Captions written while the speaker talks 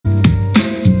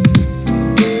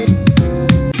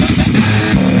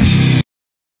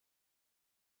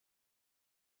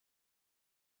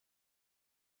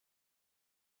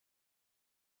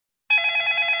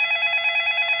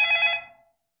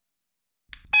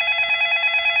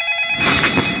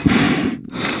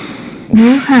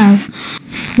You have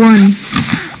one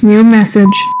new message.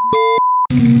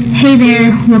 Hey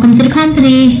there, welcome to the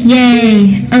company.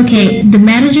 Yay! Okay, the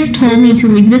manager told me to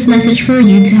leave this message for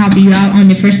you to help you out on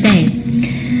the first day.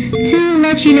 To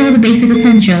let you know the basic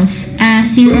essentials.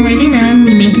 As you already know,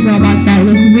 we make robots that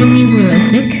look really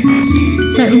realistic.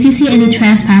 So if you see any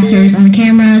trespassers on the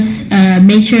cameras,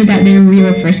 make sure that they're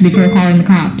real first before calling the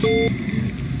cops.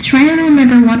 Try to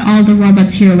remember what all the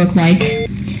robots here look like.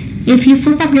 If you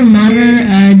flip up your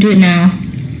monitor, do it now.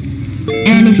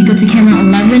 And if you go to camera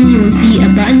 11, you will see a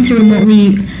button to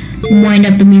remotely wind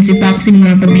up the music box in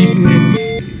one of the main rooms.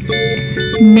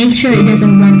 Make sure it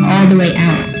doesn't run all the way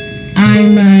out.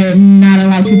 I'm not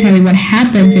allowed to tell you what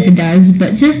happens if it does,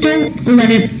 but just don't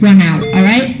let it run out,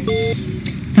 alright?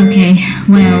 Okay,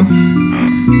 what else?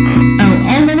 Oh,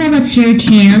 all the robots here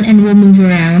can and will move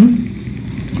around.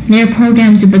 They're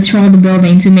programmed to patrol the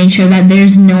building to make sure that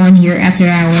there's no one here after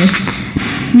hours.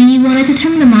 We wanted to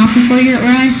turn them off before you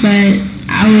arrived, but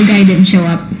our guy didn't show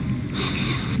up.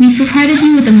 We provided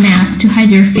you with a mask to hide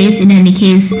your face in any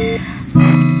case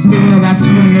the robots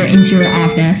wander into your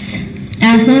office.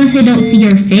 As long as they don't see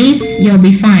your face, you'll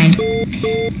be fine.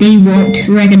 They won't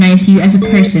recognize you as a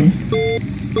person.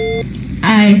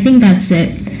 I think that's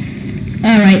it.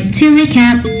 Alright, to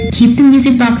recap, keep the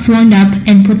music box wound up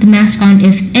and put the mask on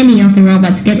if any of the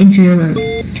robots get into your room.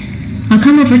 I'll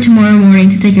come over tomorrow morning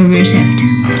to take over your shift.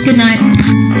 Good night.